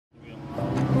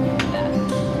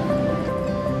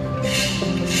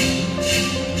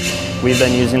We've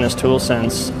been using this tool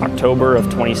since October of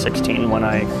 2016 when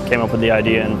I came up with the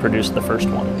idea and produced the first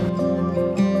one.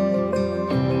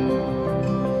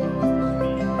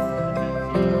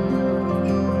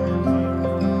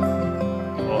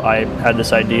 I had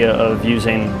this idea of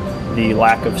using the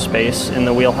lack of space in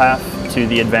the wheel half to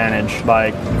the advantage by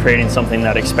creating something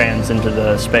that expands into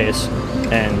the space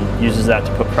and uses that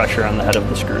to put pressure on the head of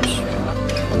the screws.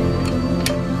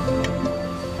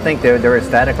 I think they're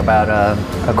ecstatic about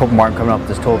Corporal Martin coming up with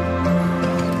this tool.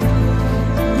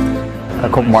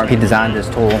 Corporal Martin, he designed this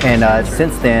tool, and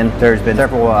since then there's been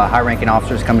several high-ranking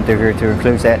officers coming through here to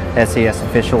include SCS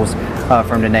officials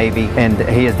from the Navy, and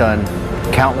he has done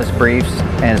countless briefs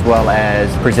as well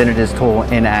as presented his tool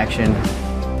in action.